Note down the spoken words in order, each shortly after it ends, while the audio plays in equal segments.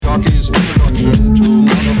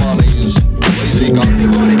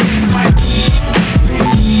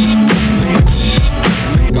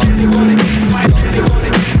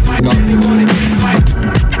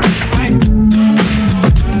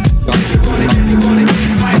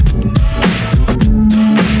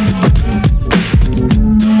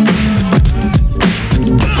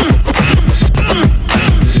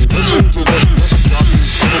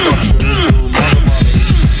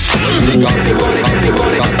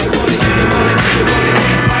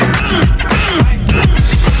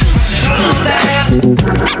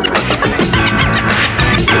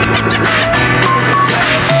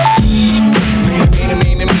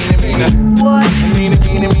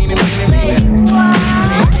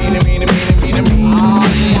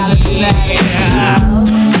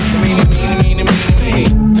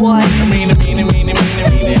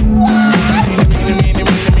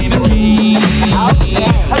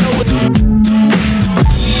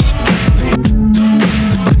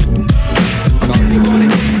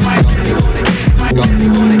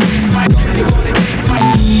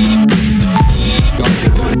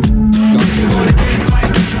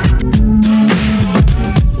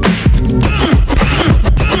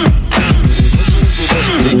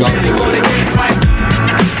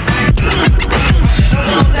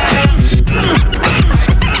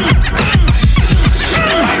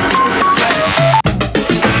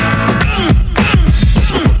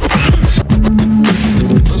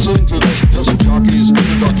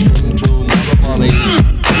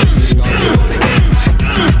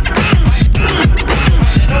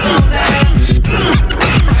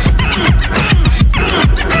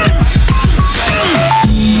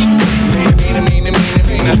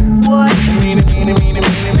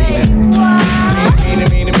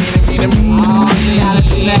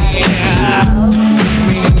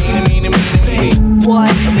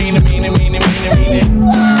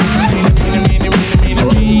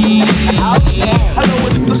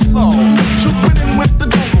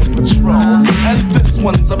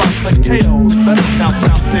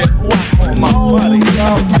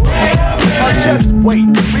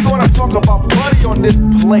wanna talk about Buddy on this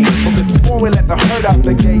plate, but before we let the herd out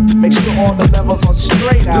the gate, make sure all the levels are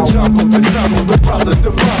straight out. The jungle, the brothers,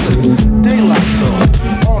 Daylight Zone,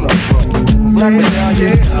 on a road. Black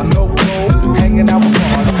medallions, no gold, hanging out with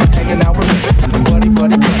bars, hanging out with niggas.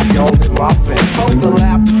 Buddy, all in my face.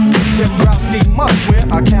 Overlap, Jimbrowski must wear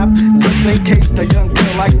a cap, just in case the young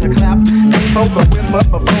girl likes to clap. Ain't vote the win, but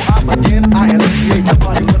before I begin, I initiate the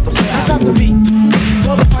Buddy with the slap. I drop the beat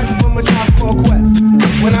for the fight from a Tribe Called Quest.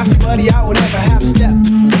 When I see Buddy, I would never half step.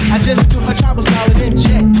 I just do her tribal style and then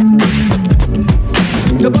check.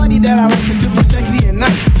 The Buddy that I like is super sexy and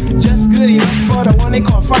nice, just good enough for the one they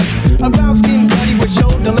call fight. A brown skinned Buddy with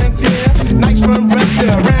shoulder length hair, nice from breast to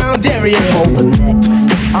around area. For the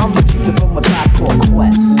next, I'm the teacher from a Tribe Called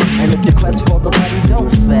Quest. And if your quest for the Buddy, don't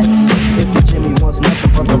fess. If your Jimmy wants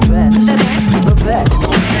nothing but the best, the best.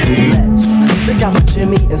 Let's stick out with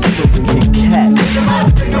Jimmy and see what we can catch.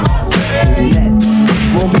 Next,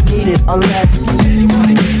 won't be needed unless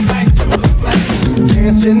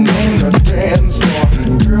dancing on the dance floor.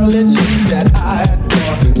 Girl, it's you that I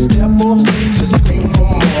adore. Step off stage, just scream for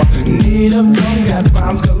more. Need of tongue, got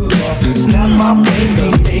rhymes galore. Snap my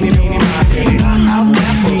fingers, make it mine. I'll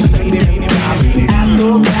snap or say it mine.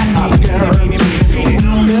 After that, I'm guaranteed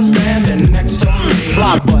you'll be standing next to me.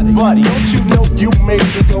 Fly Buddy, don't you know you make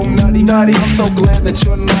me go nutty? I'm so glad that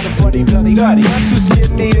you're not a fuddy-duddy. Not too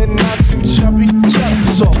skinny and not too chubby.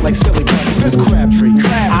 Soft like silly Buddy. This Crabtree.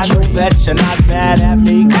 I know that you're not mad at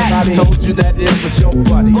me, cause I told you that it was your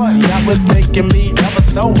buddy. That was making me ever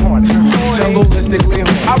so horny. Jungleistically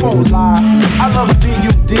horny. I won't lie, I love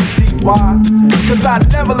B-U-D-D-Y, cause I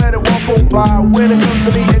never let it walk on by. When it comes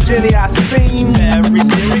to me and Jenny, I seem very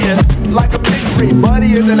serious. Like a big free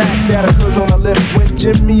Buddy is an act that occurs on the lip. When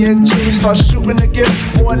Jimmy and Jenny start shooting the gift,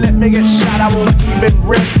 boy, let me get shot, I won't even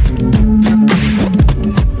rip.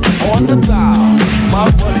 On the dial, my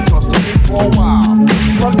Buddy talks to me for a while.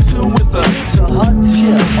 Plug 2 is the to her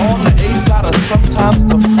tip. On the A side or sometimes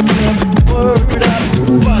the flip. Word up,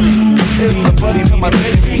 Buddy is the Buddy to my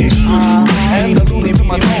baby. And the Looney to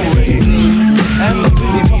my Dory. And the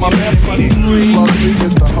Looney to my man Buddy. Plug 3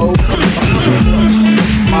 is the hoe.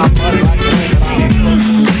 My Buddy likes to make it out.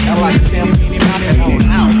 And like Tim, he's knocking on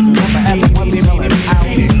out. Never ever once selling out.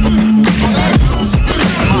 My Buddy comes me to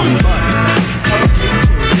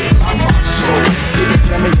get out my soul. Keep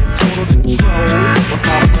Jimmy in total control.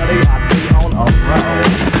 Without Buddy, I'd be on a roll.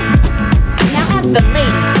 Now as the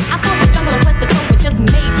lady, I thought the jungle and quest the soul would just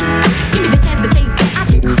maybe give me the chance to save it. I've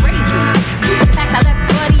been crazy due to the fact I let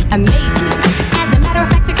Buddy amaze me. As a matter of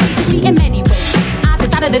fact, it crazes me in many ways. I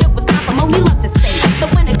decided that it was time for Moni Love to say that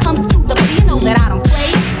when it comes to the Buddy, you know that I don't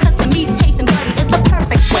play. Cause to me, chasing Buddy is the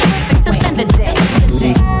perfect way to spend the day.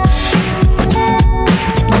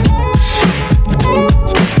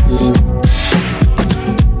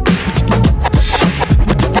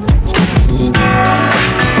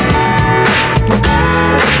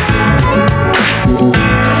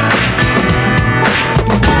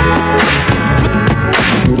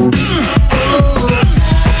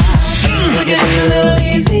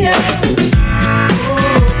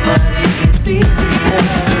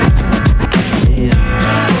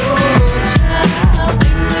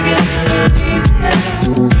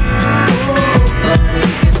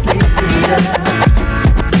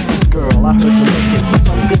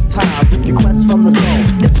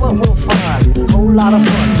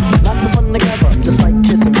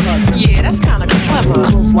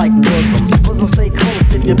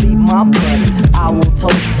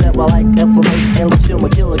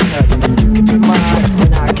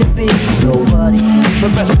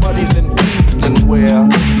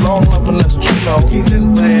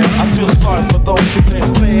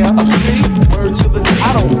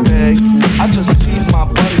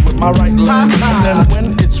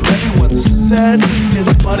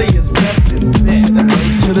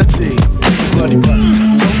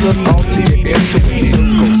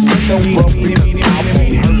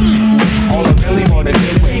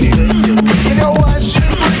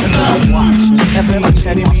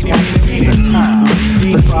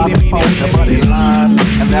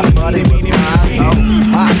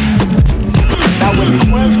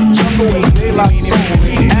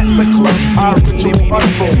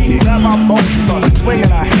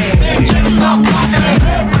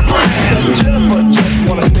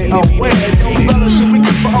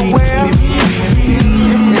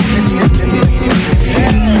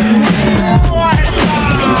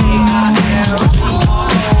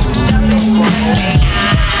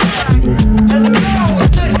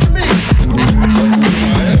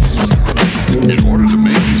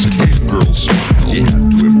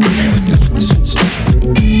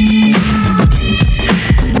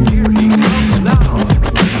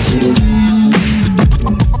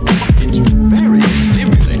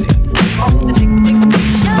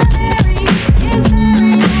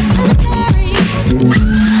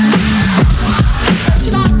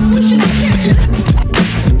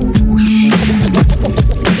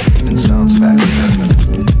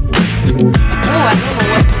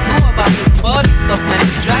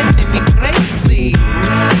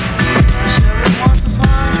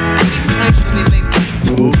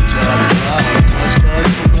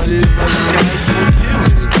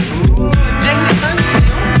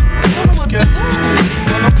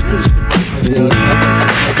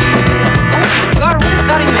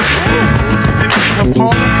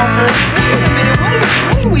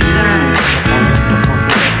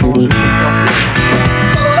 je vais peut-être faire plaisir.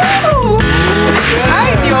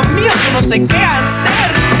 Ay, Dios mío, que no sé qué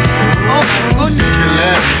hacer. Oh my goodness. C'est qu'elle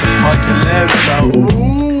aime, je crois qu'elle aime ça.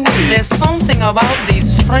 Ouh. There's something about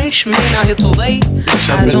these French men out here today.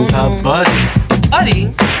 J'appelle ça buddy. Buddy,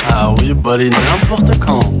 Ah oui, buddy, n'importe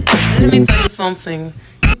quand. let me tell you something.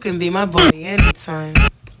 You can be my buddy anytime.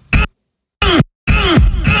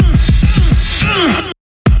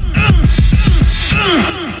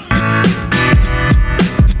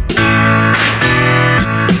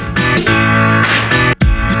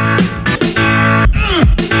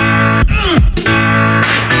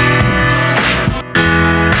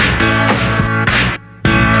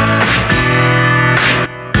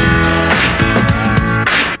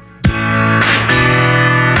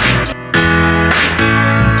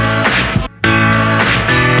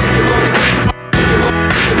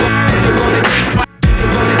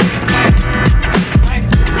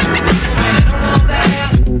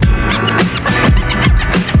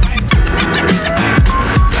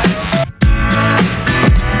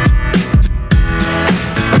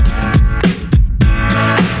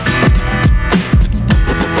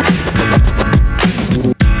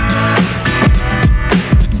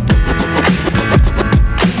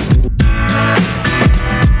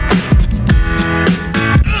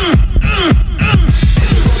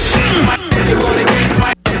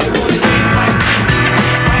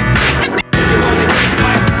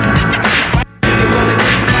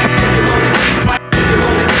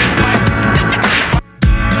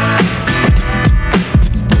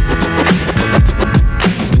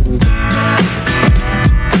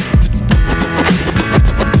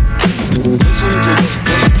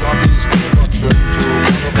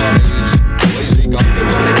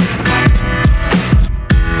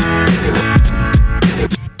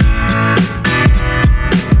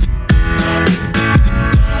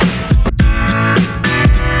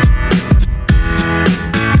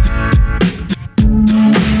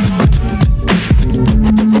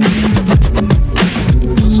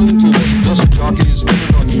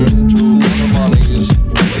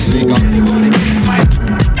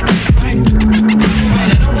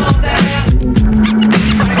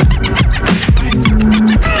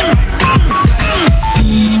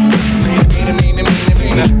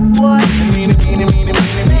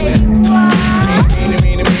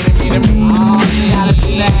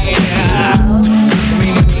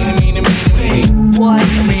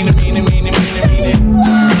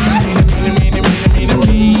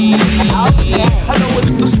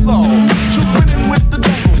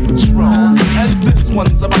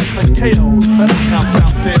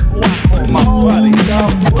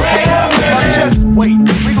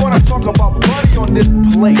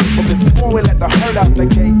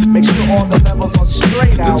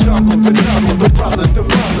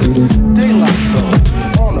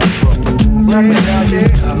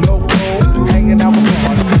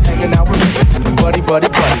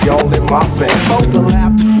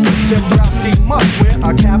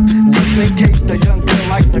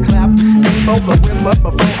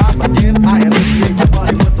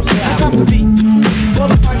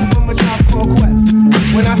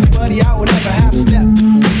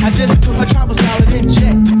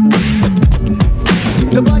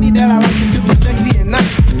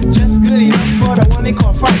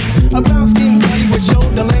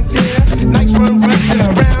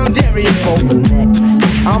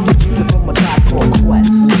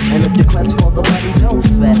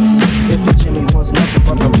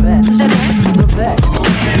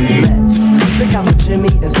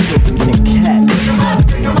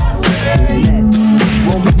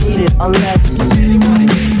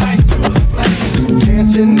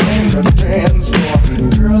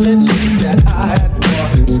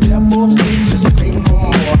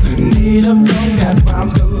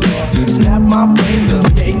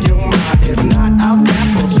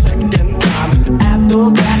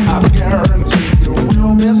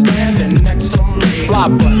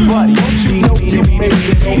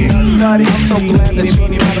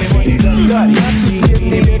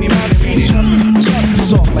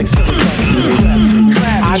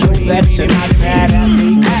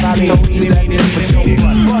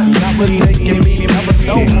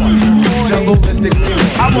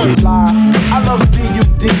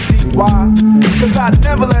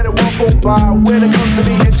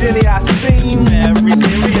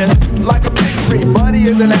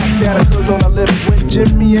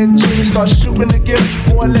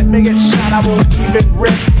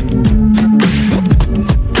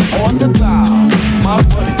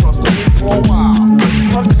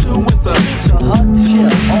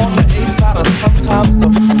 Sometimes the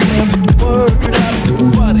flip word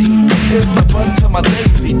of buddy is the bun to my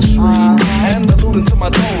daisy.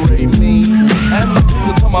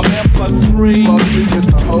 +3 gets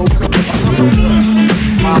the whole cookie.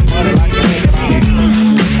 My buddy likes to make it out.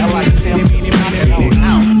 I like Tim,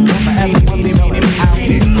 out. Never ever want me rolling out.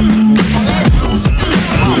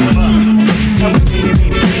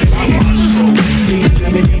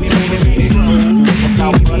 Jimmy can take control.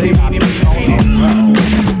 Without buddy, I'll be on the road.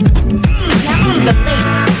 Now I'm the lady.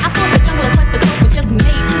 I thought the jungle and quest is over just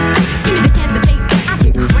maybe. Give me the chance to say that I've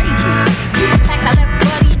been crazy. Due to the fact I let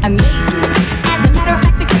Buddy amaze me. As a matter of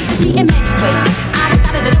fact, it crazes me in many ways. I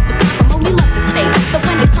decided that it was time for Mommy Love to say that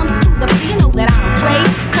when it comes to the body, you know that I don't play.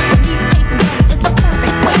 Cause the mutation Buddy is the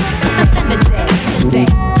perfect way to spend the day.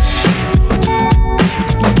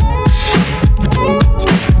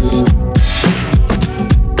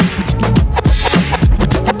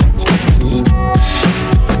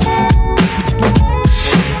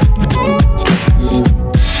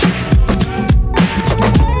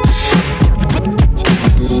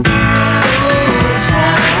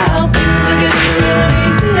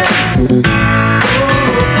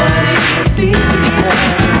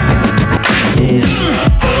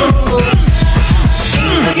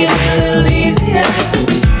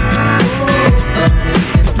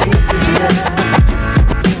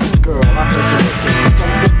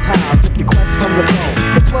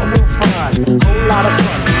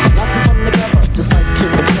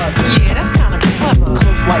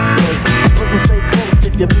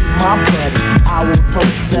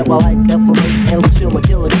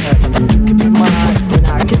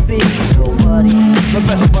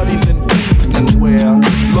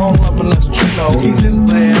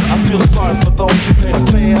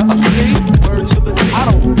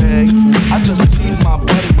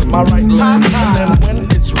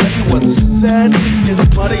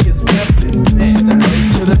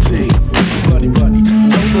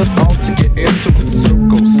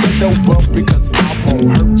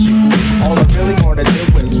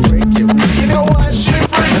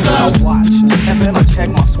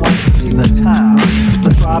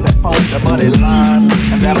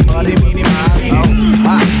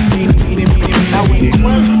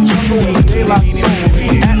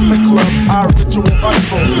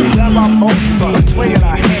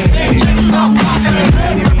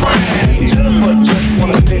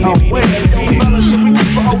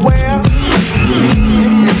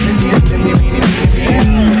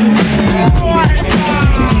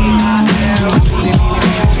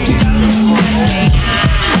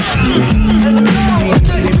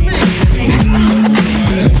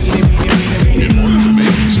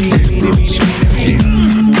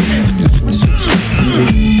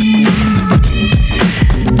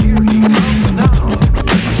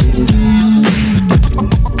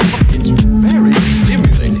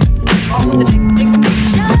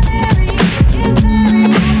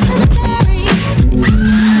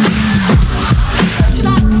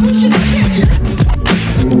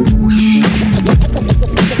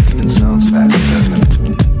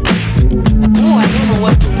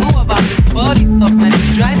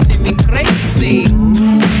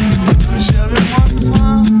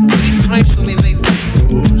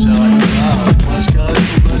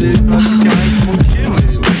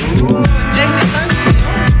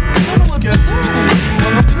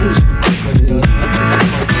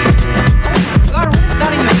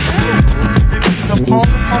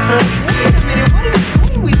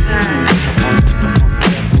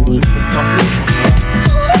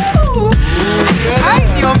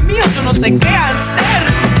 No sé qué hacer.